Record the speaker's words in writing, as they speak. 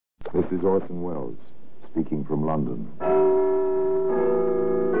This is Orson Welles, speaking from London.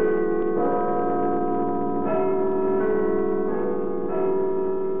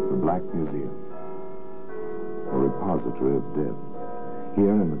 The Black Museum, a repository of death.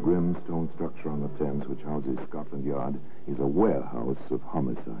 Here in the grim stone structure on the Thames, which houses Scotland Yard, is a warehouse of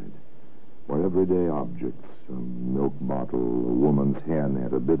homicide, where everyday objects, a milk bottle, a woman's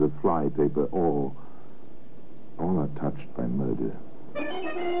hairnet, a bit of fly paper, all are touched by murder.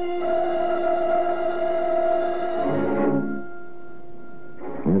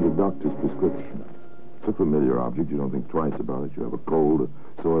 Here's a doctor's prescription. It's a familiar object. You don't think twice about it. You have a cold, a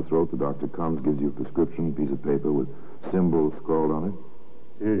sore throat. The doctor comes, gives you a prescription, piece of paper with symbols scrawled on it.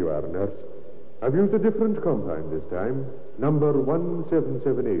 Here you are, nurse. I've used a different compound this time. Number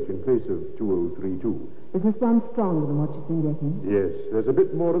 1778 in place of 2032. Is this one stronger than what you've been getting? Yes, there's a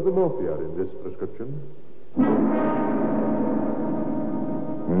bit more of the morphia in this prescription.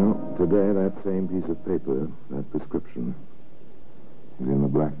 Well, today that same piece of paper, that prescription, is in the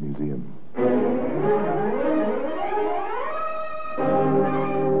Black Museum.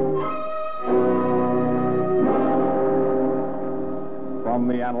 From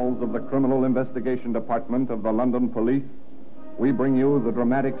the annals of the Criminal Investigation Department of the London Police, we bring you the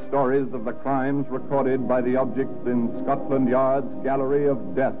dramatic stories of the crimes recorded by the objects in Scotland Yard's Gallery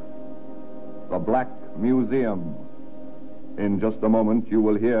of Death, the Black Museum. In just a moment, you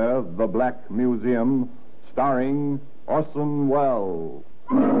will hear The Black Museum, starring Orson Welles.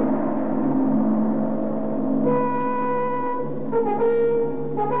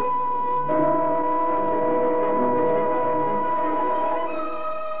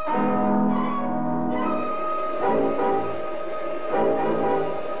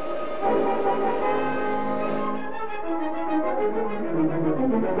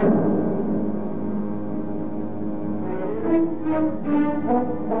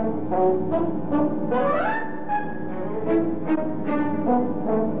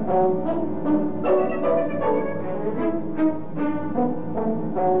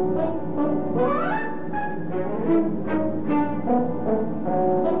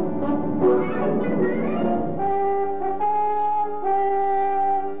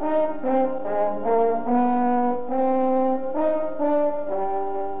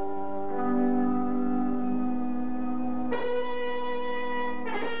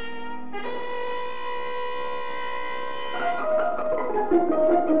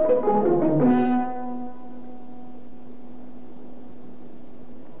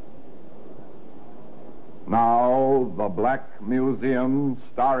 Now, The Black Museum,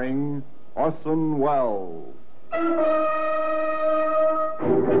 starring Orson Welles.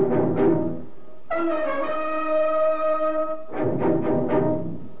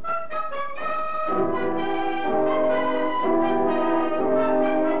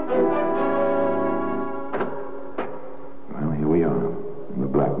 Well, here we are, in the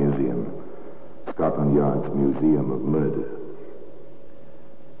Black Museum, Scotland Yard's Museum of Murder.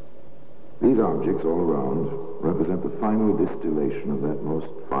 These objects all around represent the final distillation of that most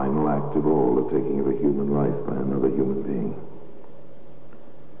final act of all, the taking of a human life by another human being.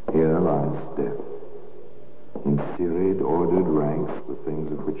 Here lies death. In serried, ordered ranks, the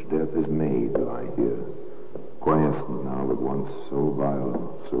things of which death is made lie here, quiescent now, but once so violent,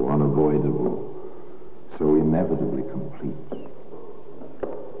 so unavoidable, so inevitably complete.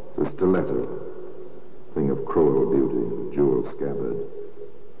 It's a stiletto, thing of cruel beauty, the jewel scabbard.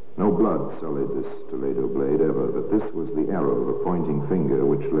 No blood sullied this stiletto blade ever, but this was the arrow, the pointing finger,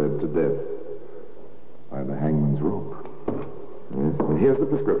 which led to death by the hangman's rope. Yes, and here's the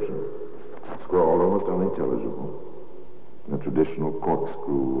prescription, scrawled almost unintelligible, in the traditional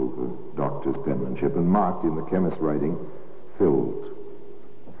corkscrew of the doctor's penmanship, and marked in the chemist's writing, filled.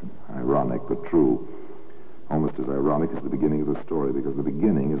 Ironic, but true. Almost as ironic as the beginning of the story, because the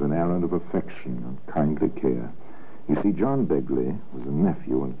beginning is an errand of affection and kindly care. You see, John Begley was a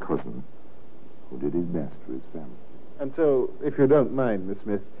nephew and cousin who did his best for his family. And so, if you don't mind, Miss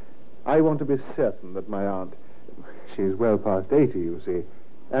Smith, I want to be certain that my aunt, she's well past 80, you see,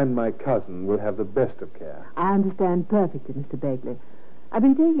 and my cousin will have the best of care. I understand perfectly, Mr. Begley. I've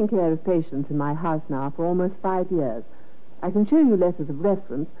been taking care of patients in my house now for almost 5 years. I can show you letters of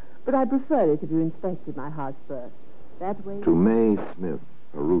reference, but I prefer it if you inspected my house first. That way... To May Smith,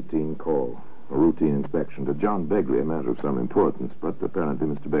 a routine call. A routine inspection. To John Begley, a matter of some importance, but apparently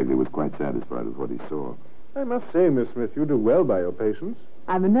Mr. Begley was quite satisfied with what he saw. I must say, Miss Smith, you do well by your patients.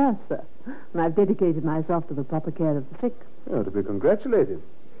 I'm a nurse, sir, and I've dedicated myself to the proper care of the sick. Oh, to be congratulated.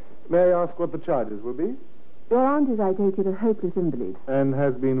 May I ask what the charges will be? Your aunt is, I take it, a hopeless invalid. And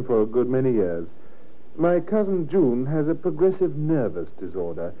has been for a good many years. My cousin June has a progressive nervous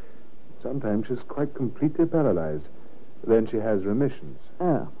disorder. Sometimes she's quite completely paralyzed. Then she has remissions.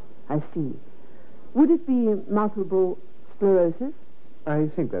 Oh, I see. Would it be multiple sclerosis? I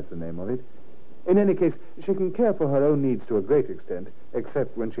think that's the name of it. In any case, she can care for her own needs to a great extent,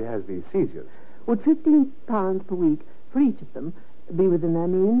 except when she has these seizures. Would £15 per week for each of them be within their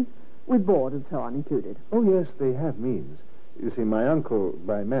means, with board and so on included? Oh, yes, they have means. You see, my uncle,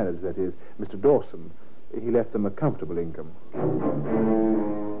 by marriage, that is, Mr. Dawson, he left them a comfortable income.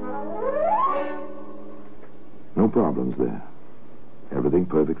 No problems there. Everything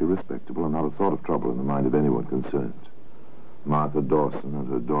perfectly respectable and not a thought of trouble in the mind of anyone concerned. Martha Dawson and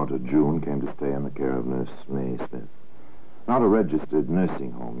her daughter June came to stay in the care of Nurse May Smith. Not a registered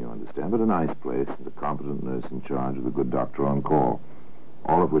nursing home, you understand, but a nice place and a competent nurse in charge with a good doctor on call.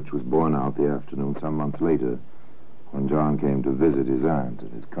 All of which was borne out the afternoon some months later when John came to visit his aunt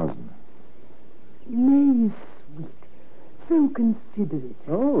and his cousin. May is sweet. So considerate.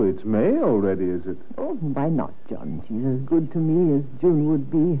 Oh, it's May already, is it? Oh, why not, John? She's as good to me as June would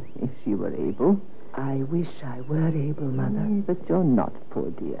be if she were able. I wish I were able, Mother. But you're not, poor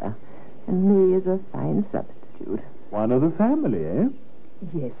dear. And May is a fine substitute. One of the family, eh?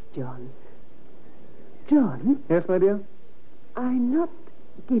 Yes, John. John, Yes, my dear? I'm not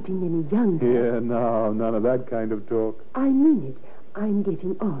getting any younger. Here, now, none of that kind of talk. I mean it. I'm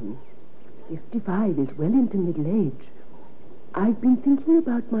getting on. 55 is well into middle age. I've been thinking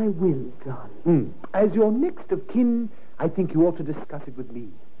about my will, John. As your next of kin, I think you ought to discuss it with me.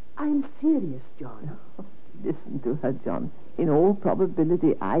 I'm serious, John. Listen to her, John. In all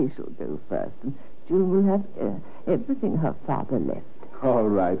probability, I shall go first, and June will have everything her father left. All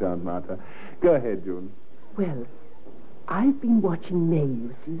right, Aunt Martha. Go ahead, June. Well, I've been watching May,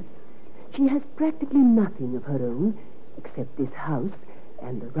 you see. She has practically nothing of her own, except this house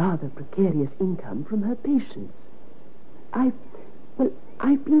and a rather precarious income from her patients. I've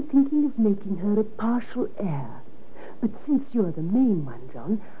been thinking of making her a partial heir. But since you're the main one,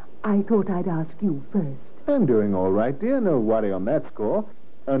 John, I thought I'd ask you first. I'm doing all right, dear. No worry on that score.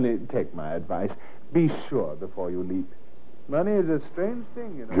 Only take my advice. Be sure before you leap. Money is a strange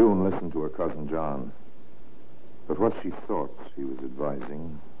thing, you know. June listened to her cousin John. But what she thought he was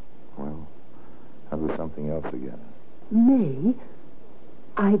advising, well, that was something else again. May,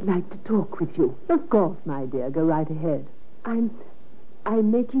 I'd like to talk with you. Of course, my dear. Go right ahead. I'm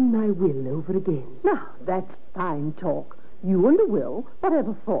making my will over again. Now, that's fine talk. You and a will,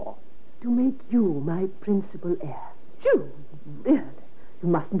 whatever for? To make you my principal heir. June, really? You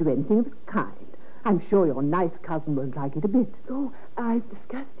mustn't do anything of the kind. I'm sure your nice cousin won't like it a bit. Oh, I've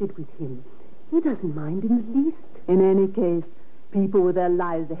discussed it with him. He doesn't mind in the least. In any case, people with their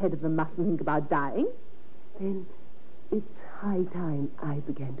lives ahead of them mustn't think about dying. Then it's high time I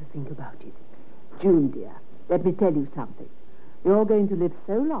began to think about it. June, dear, let me tell you something. You're going to live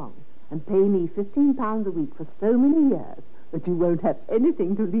so long and pay me £15 a week for so many years that you won't have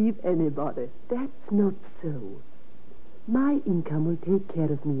anything to leave anybody. That's not so. My income will take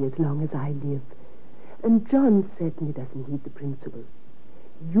care of me as long as I live. And John certainly doesn't need the principal.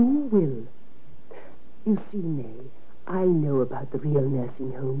 You will. You see, May, I know about the real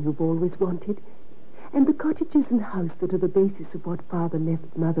nursing home you've always wanted. And the cottages and house that are the basis of what Father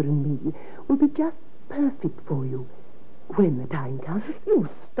left Mother and me will be just perfect for you when the time comes. You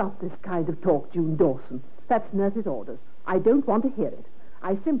stop this kind of talk, June Dawson. That's nurse's orders. I don't want to hear it.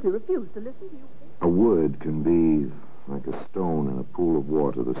 I simply refuse to listen to you. A word can be like a stone in a pool of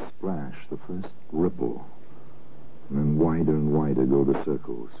water, the splash, the first ripple. And then wider and wider go the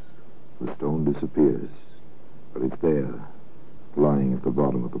circles. The stone disappears, but it's there, lying at the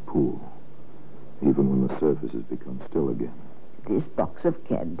bottom of the pool, even when the surface has become still again. This box of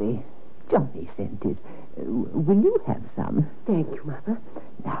candy. Johnny sent it. Will you have some? Thank you, Mother.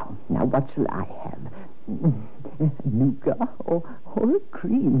 Now, what shall I have? Nougat or a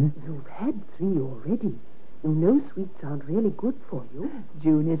cream? You've had 3 already. You know sweets aren't really good for you.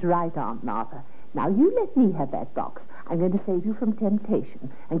 June is right, Aunt Martha. Now, you let me have that box. I'm going to save you from temptation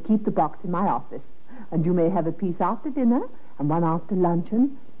and keep the box in my office. And you may have a piece after dinner and one after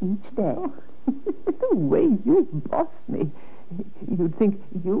luncheon each day. The way you boss me. You'd think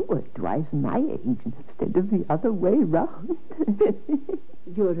you were twice my age instead of the other way round.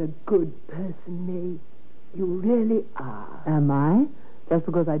 You're a good person, May. You really are. Am I? Just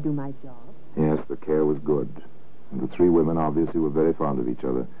because I do my job? Yes, the care was good. And the 3 women obviously were very fond of each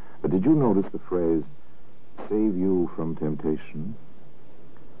other. But did you notice the phrase, save you from temptation?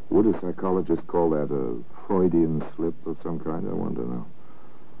 Would a psychologist call that a Freudian slip of some kind? I wonder now.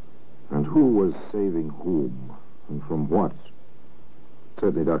 And who was saving whom? And from what?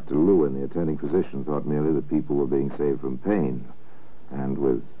 Certainly Dr. Lewin, the attending physician, thought merely that people were being saved from pain. And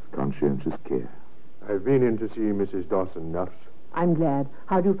with conscientious care. I've been in to see Mrs. Dawson, nurse. I'm glad.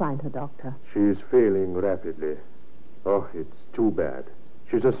 How do you find her, Doctor? She's failing rapidly. Oh, it's too bad.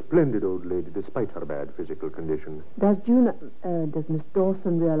 She's a splendid old lady, despite her bad physical condition. Does Miss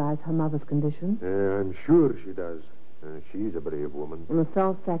Dawson realize her mother's condition? I'm sure she does. She's a brave woman. And a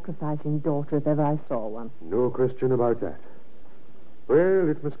self-sacrificing daughter, if ever I saw one. No question about that. Well,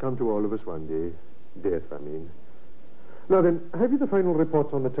 it must come to all of us one day. Death, I mean. Now then, have you the final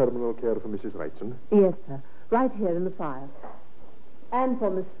reports on the terminal care for Mrs. Wrightson? Yes, sir. Right here in the file. And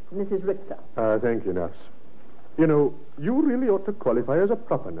for Mrs. Richter. Thank you, nurse. You know, you really ought to qualify as a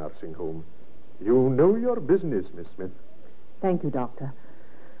proper nursing home. You know your business, Miss Smith. Thank you, Doctor.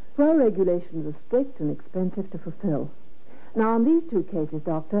 Well, regulations are strict and expensive to fulfill. Now, on these two cases,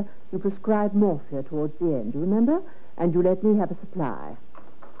 Doctor, you prescribed morphia towards the end, you remember? And you let me have a supply.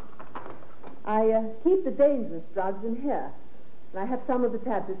 I keep the dangerous drugs in here. And I have some of the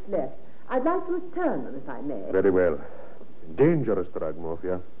tablets left. I'd like to return them, if I may. Very well. Dangerous drug,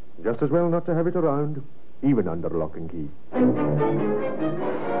 morphia. Just as well not to have it around, even under lock and key.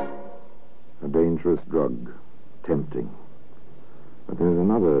 A dangerous drug. Tempting. But there's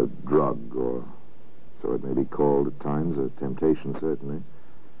another drug, or so it may be called at times, a temptation certainly.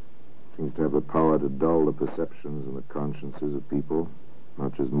 Seems to have the power to dull the perceptions and the consciences of people,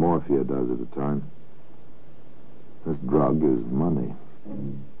 much as morphia does at a time. This drug is money.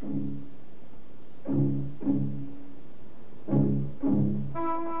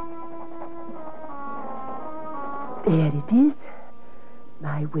 There it is.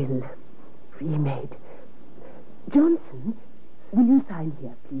 My will. Remade. Johnson, will you sign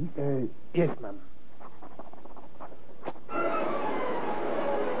here, please? Yes, ma'am.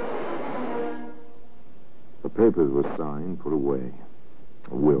 The papers were signed, put away.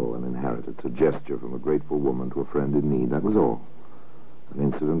 A will, an inheritance, a gesture from a grateful woman to a friend in need. That was all. An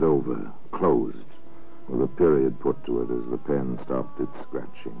incident over, closed, with a period put to it as the pen stopped its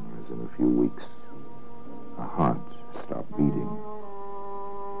scratching, as in a few weeks a heart stopped beating.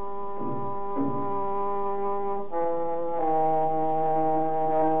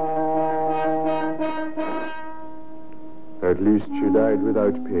 At least she died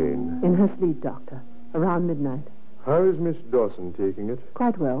without pain. In her sleep, Doctor. Around midnight. How is Miss Dawson taking it?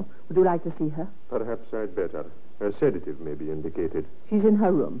 Quite well. Would you like to see her? Perhaps I'd better. A sedative may be indicated. She's in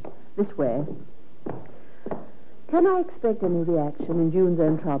her room. This way. Can I expect any reaction in June's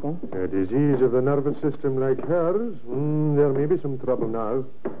own trouble? A disease of the nervous system like hers? There may be some trouble now,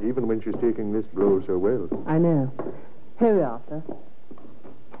 even when she's taking this blow so well. I know. Here we are, sir.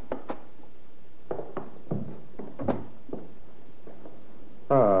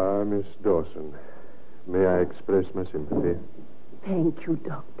 Ah, Miss Dawson. May I express my sympathy? Thank you,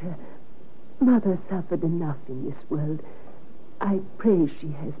 Doctor. Mother suffered enough in this world. I pray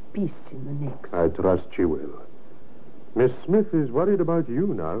she has peace in the next. I trust she will. Miss Smith is worried about you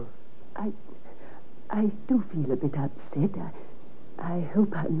now. I do feel a bit upset. I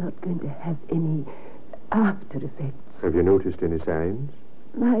hope I'm not going to have any after effects. Have you noticed any signs?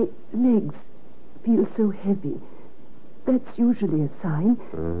 My legs feel so heavy. That's usually a sign.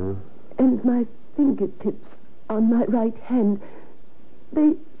 And my fingertips on my right hand,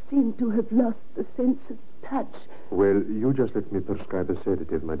 they seem to have lost the sense of touch. Well, you just let me prescribe a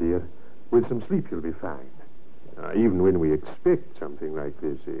sedative, my dear. With some sleep, you'll be fine. Even when we expect something like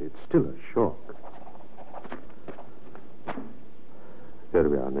this, it's still a shock. There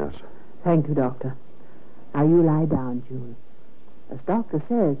we are, nurse. Thank you, Doctor. Now you lie down, June. As Doctor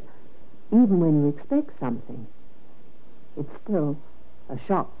says, even when you expect something, it's still a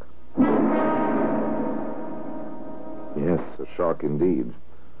shock. Yes, a shock indeed.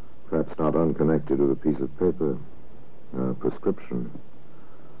 Perhaps not unconnected with a piece of paper, a prescription,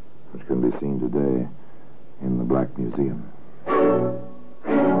 which can be seen today in the Black Museum.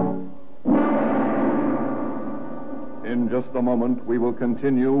 In just a moment, we will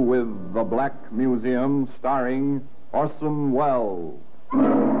continue with The Black Museum, starring Orson Welles.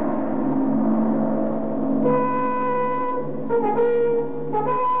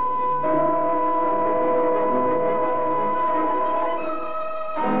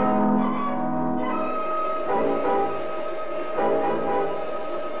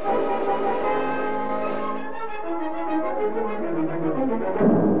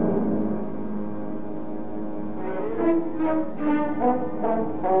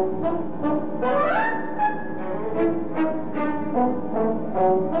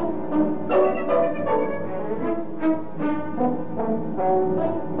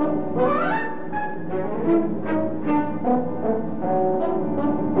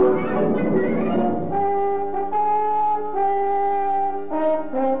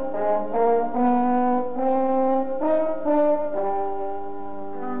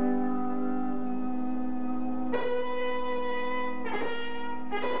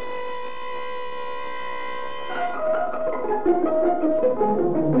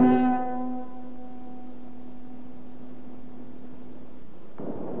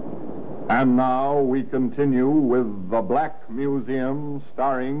 And now we continue with The Black Museum,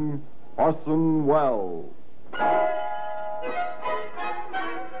 starring Orson Welles.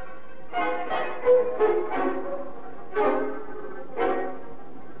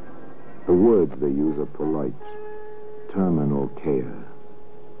 The words they use are polite. Terminal care.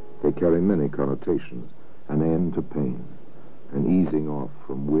 They carry many connotations. An end to pain. An easing off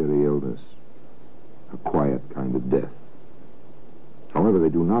from weary illness. A quiet kind of death. However, they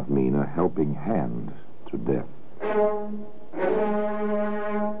do not mean a helping hand to death.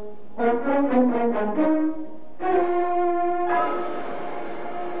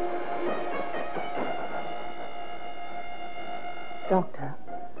 Doctor,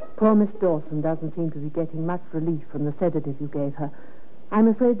 poor Miss Dawson doesn't seem to be getting much relief from the sedative you gave her. I'm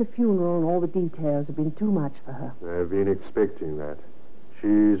afraid the funeral and all the details have been too much for her. I've been expecting that.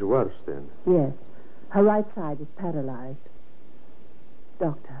 She's worse, then. Yes. Her right side is paralyzed.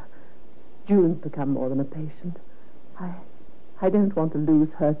 Doctor, June's become more than a patient. I don't want to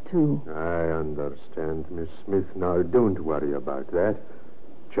lose her, too. I understand, Miss Smith. Now, don't worry about that.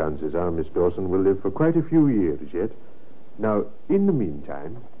 Chances are Miss Dawson will live for quite a few years yet. Now, in the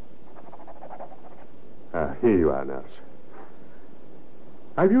meantime... here you are, nurse.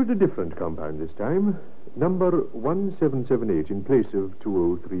 I've used a different compound this time. Number 1778 in place of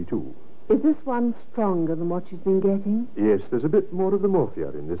 2032. Is this one stronger than what she's been getting? Yes, there's a bit more of the morphia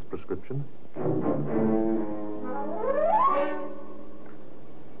in this prescription.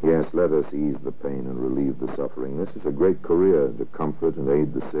 Yes, let us ease the pain and relieve the suffering. This is a great career to comfort and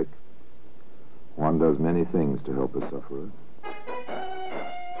aid the sick. One does many things to help a sufferer.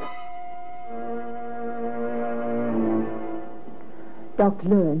 Dr.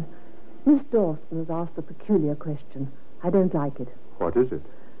 Lewin, Miss Dawson has asked a peculiar question. I don't like it. What is it?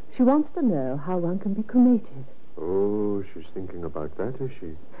 She wants to know how one can be cremated. Oh, she's thinking about that, is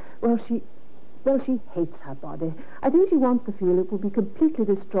she? Well, she hates her body. I think she wants to feel it will be completely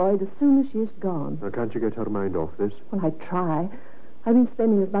destroyed as soon as she is gone. Now, can't you get her mind off this? Well, I try. I've been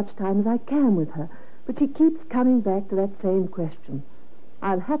spending as much time as I can with her, but she keeps coming back to that same question.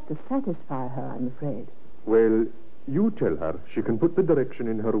 I'll have to satisfy her, I'm afraid. Well, you tell her she can put the direction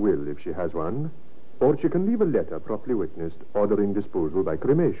in her will if she has one, or she can leave a letter properly witnessed ordering disposal by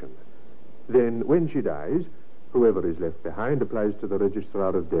cremation. Then, when she dies, whoever is left behind applies to the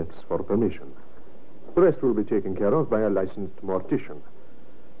Registrar of Deaths for permission. The rest will be taken care of by a licensed mortician.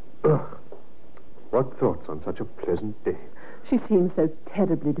 Ugh. What thoughts on such a pleasant day? She seems so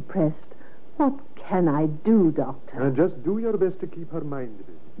terribly depressed. What can I do, Doctor? Just do your best to keep her mind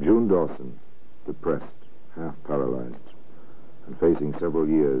busy. June Dawson, depressed, half paralyzed, and facing several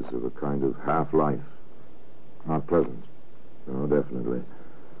years of a kind of half-life. Not pleasant. No, definitely.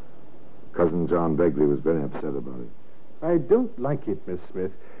 Cousin John Begley was very upset about it. I don't like it, Miss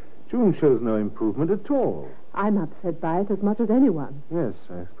Smith. June shows no improvement at all. I'm upset by it as much as anyone. Yes,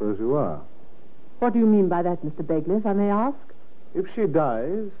 I suppose you are. What do you mean by that, Mr. Begley, if I may ask? If she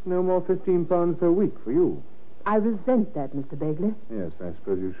dies, no more £15 per week for you. I resent that, Mr. Begley. Yes, I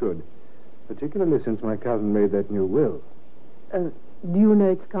suppose you should. Particularly since my cousin made that new will. Do you know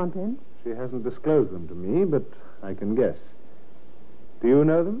its contents? She hasn't disclosed them to me, but I can guess. Do you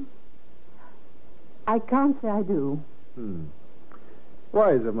know them? I can't say I do.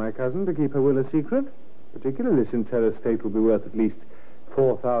 Wise of my cousin to keep her will a secret, particularly since her estate will be worth at least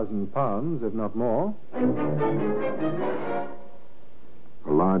 £4,000, if not more.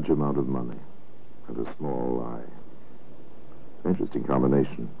 A large amount of money and a small lie. Interesting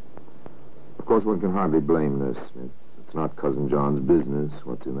combination. Of course, one can hardly blame this. It's not Cousin John's business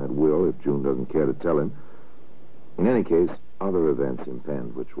what's in that will if June doesn't care to tell him. In any case, other events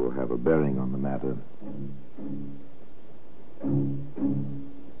impend which will have a bearing on the matter.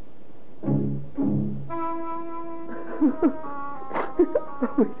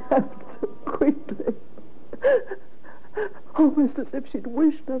 It happened so quickly. Almost as if she'd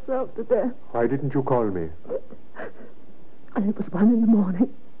wished herself to death. Why didn't you call me? And it was 1 a.m.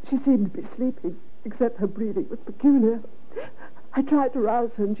 She seemed to be sleeping, except her breathing was peculiar. I tried to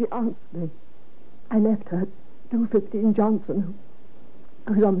rouse her, and she answered me. I left her. 215 Johnson,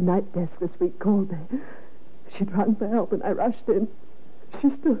 who's on the night desk this week, called me. She'd rung for help, and I rushed in. She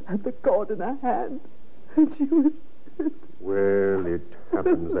still had the cord in her hand, and she was... Well, it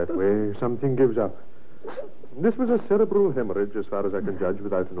happens that way. Something gives up. This was a cerebral hemorrhage, as far as I can judge,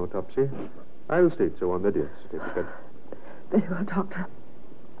 without an autopsy. I'll state so on the death certificate. Very well, Doctor.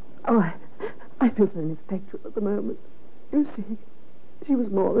 Oh, I feel so ineffectual at the moment. You see, she was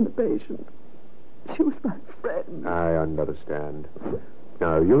more than a patient. She was my friend. I understand.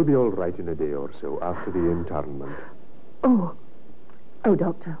 Now, you'll be all right in a day or so after the internment. Oh,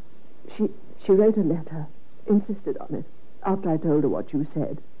 Doctor, She wrote a letter, insisted on it, after I told her what you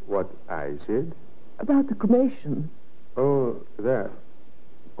said. What I said? About the cremation. Oh, that.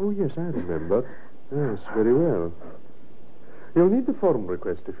 Oh, yes, I remember. Yes, very well. You'll need the form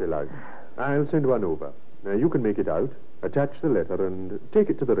request to fill out. I'll send one over. Now, you can make it out, attach the letter, and take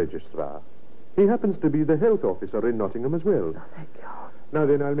it to the registrar. He happens to be the health officer in Nottingham as well. Oh, thank you. Now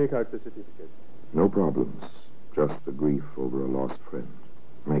then, I'll make out the certificate. No problems. Just the grief over a lost friend.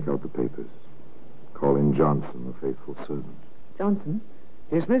 Make out the papers. Call in Johnson, a faithful servant. Johnson?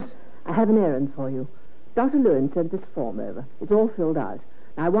 Yes, miss? I have an errand for you. Dr. Lewin sent this form over. It's all filled out.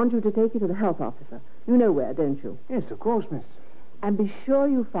 Now, I want you to take it to the health officer. You know where, don't you? Yes, of course, miss. And be sure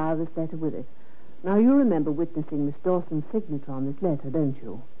you file this letter with it. Now, you remember witnessing Miss Dawson's signature on this letter, don't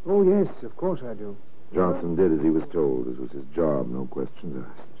you? Oh, yes, of course I do. Johnson did as he was told. This was his job, no questions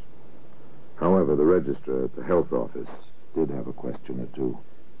asked. However, the registrar at the health office did have a question or two.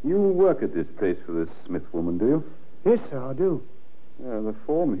 You work at this place for this Smith woman, do you? Yes, sir, I do. The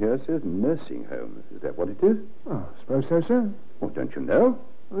form here says nursing home. Is that what it is? Oh, I suppose so, sir. Well, don't you know?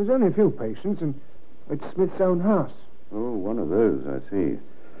 Well, there's only a few patients, and it's Smith's own house. Oh, one of those, I see.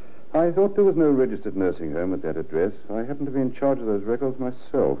 I thought there was no registered nursing home at that address. I happen to be in charge of those records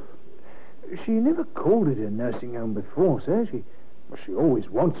myself. She never called it a nursing home before, sir. She always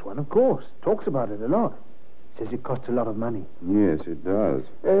wants one, of course. Talks about it a lot. Says it costs a lot of money. Yes, it does.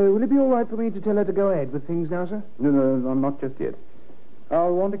 Will it be all right for me to tell her to go ahead with things now, sir? No, not just yet.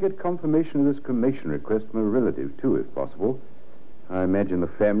 I'll want to get confirmation of this cremation request from a relative, too, if possible. I imagine the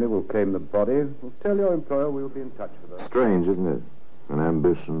family will claim the body. We'll tell your employer we'll be in touch with her. Strange, isn't it? An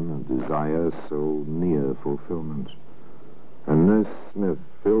ambition, a desire so near fulfillment. And Nurse Smith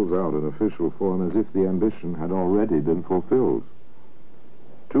fills out an official form as if the ambition had already been fulfilled.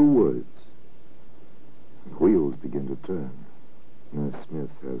 2 words. And wheels begin to turn. Nurse Smith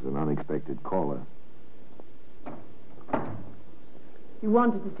has an unexpected caller. You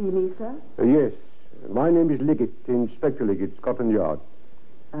wanted to see me, sir? Yes. My name is Liggett, Inspector Liggett, Scotland Yard.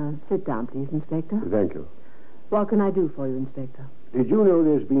 Sit down, please, Inspector. Thank you. What can I do for you, Inspector? Did you know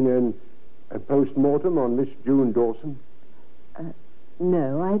there's been a post-mortem on Miss June Dawson?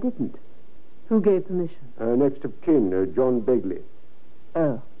 No, I didn't. Who gave permission? Next of kin, John Begley.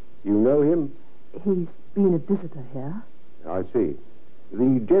 Oh. You know him? He's been a visitor here. I see.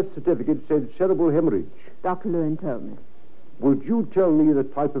 The death certificate said cerebral hemorrhage. Dr. Lewin told me. Would you tell me the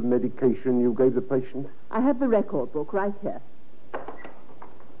type of medication you gave the patient? I have the record book right here.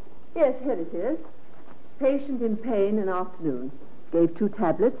 Yes, here it is. Patient in pain in afternoon. Gave 2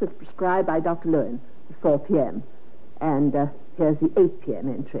 tablets as prescribed by Dr. Lewin at 4 p.m. And here's the 8 p.m.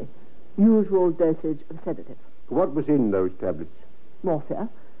 entry. Usual dosage of sedative. What was in those tablets? Morphia.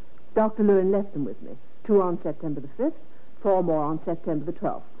 Dr. Lewin left them with me. 2 on September the 5th, 4 more on September the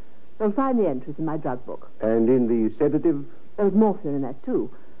 12th. You'll find the entries in my drug book. And in the sedative? There was morphia in that,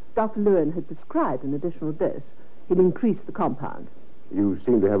 too. Dr. Lewin had prescribed an additional dose. He'd increased the compound. You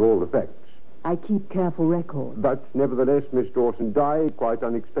seem to have all the facts. I keep careful records. But nevertheless, Miss Dawson died quite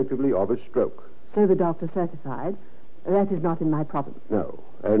unexpectedly of a stroke. So the doctor certified. That is not in my province. No.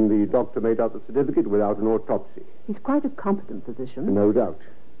 And the doctor made out the certificate without an autopsy. He's quite a competent physician. No doubt.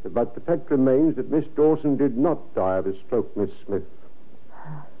 But the fact remains that Miss Dawson did not die of a stroke, Miss Smith.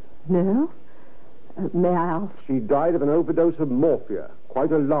 No? May I ask? She died of an overdose of morphia.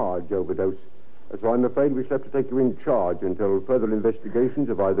 Quite a large overdose. So I'm afraid we shall have to take you in charge until further investigations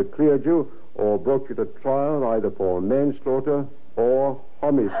have either cleared you or brought you to trial either for manslaughter or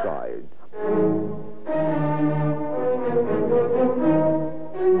homicide.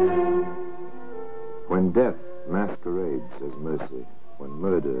 When death masquerades as mercy, when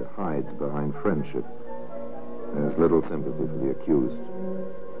murder hides behind friendship, there's little sympathy for the accused.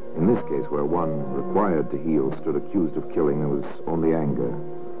 In this case, where one required to heal stood accused of killing, there was only anger.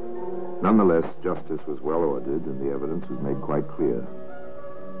 Nonetheless, justice was well ordered, and the evidence was made quite clear.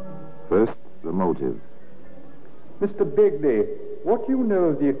 First, the motive. Mr. Begley, what do you know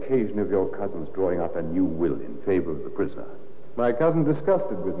of the occasion of your cousin's drawing up a new will in favor of the prisoner? My cousin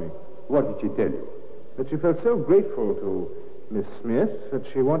discussed it with me. What did she tell you? That she felt so grateful to Miss Smith that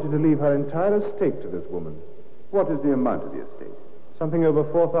she wanted to leave her entire estate to this woman. What is the amount of the estate? Something over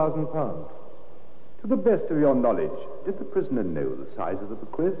 £4,000. To the best of your knowledge, did the prisoner know the size of the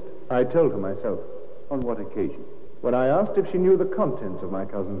bequest? I told her myself. On what occasion? When I asked if she knew the contents of my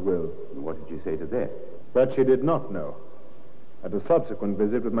cousin's will. And what did you say to that? That she did not know. At a subsequent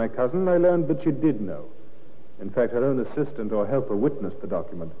visit with my cousin, I learned that she did know. In fact, her own assistant or helper witnessed the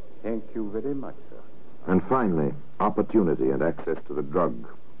document. Thank you very much, sir. And finally, opportunity and access to the drug.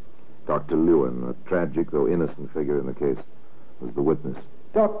 Dr. Lewin, a tragic though innocent figure in the case, was the witness.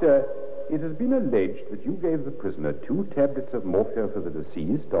 Doctor, it has been alleged that you gave the prisoner 2 tablets of morphia for the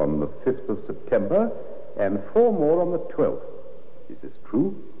deceased on the 5th of September and 4 more on the 12th. Is this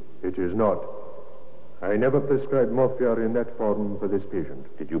true? It is not. I never prescribed morphia in that form for this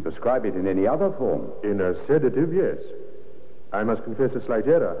patient. Did you prescribe it in any other form? In a sedative, yes. I must confess a slight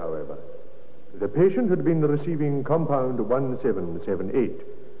error, however. The patient had been receiving compound 1778.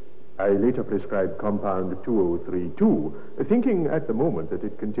 I later prescribed compound 2032, thinking at the moment that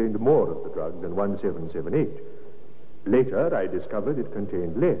it contained more of the drug than 1778. Later, I discovered it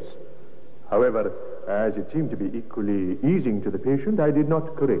contained less. However, as it seemed to be equally easing to the patient, I did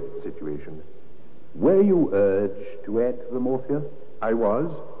not correct the situation. Were you urged to add to the morphia? I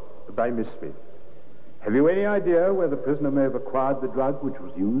was, by Miss Smith. Have you any idea where the prisoner may have acquired the drug which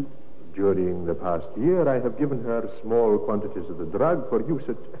was used? During the past year, I have given her small quantities of the drug for use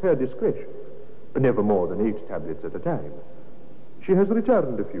at her discretion, never more than 8 tablets at a time. She has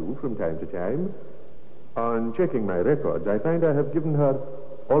returned a few from time to time. On checking my records, I find I have given her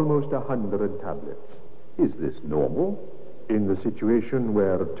almost 100 tablets. Is this normal? In the situation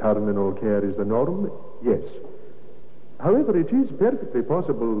where terminal care is the norm, yes. However, it is perfectly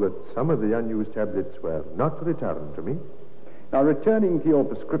possible that some of the unused tablets were not returned to me. Now, returning to your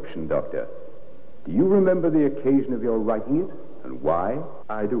prescription, Doctor, do you remember the occasion of your writing it, and why?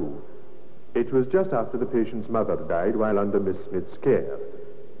 I do. It was just after the patient's mother died while under Miss Smith's care.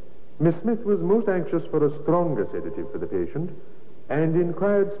 Miss Smith was most anxious for a stronger sedative for the patient, and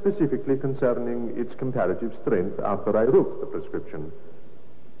inquired specifically concerning its comparative strength after I wrote the prescription.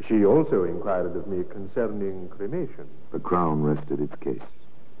 She also inquired of me concerning cremation. The Crown rested its case.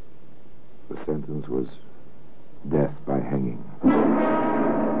 The sentence was death by hanging.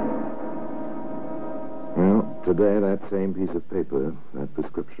 Well, today that same piece of paper, that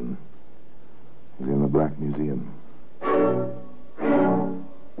prescription, is in the Black Museum.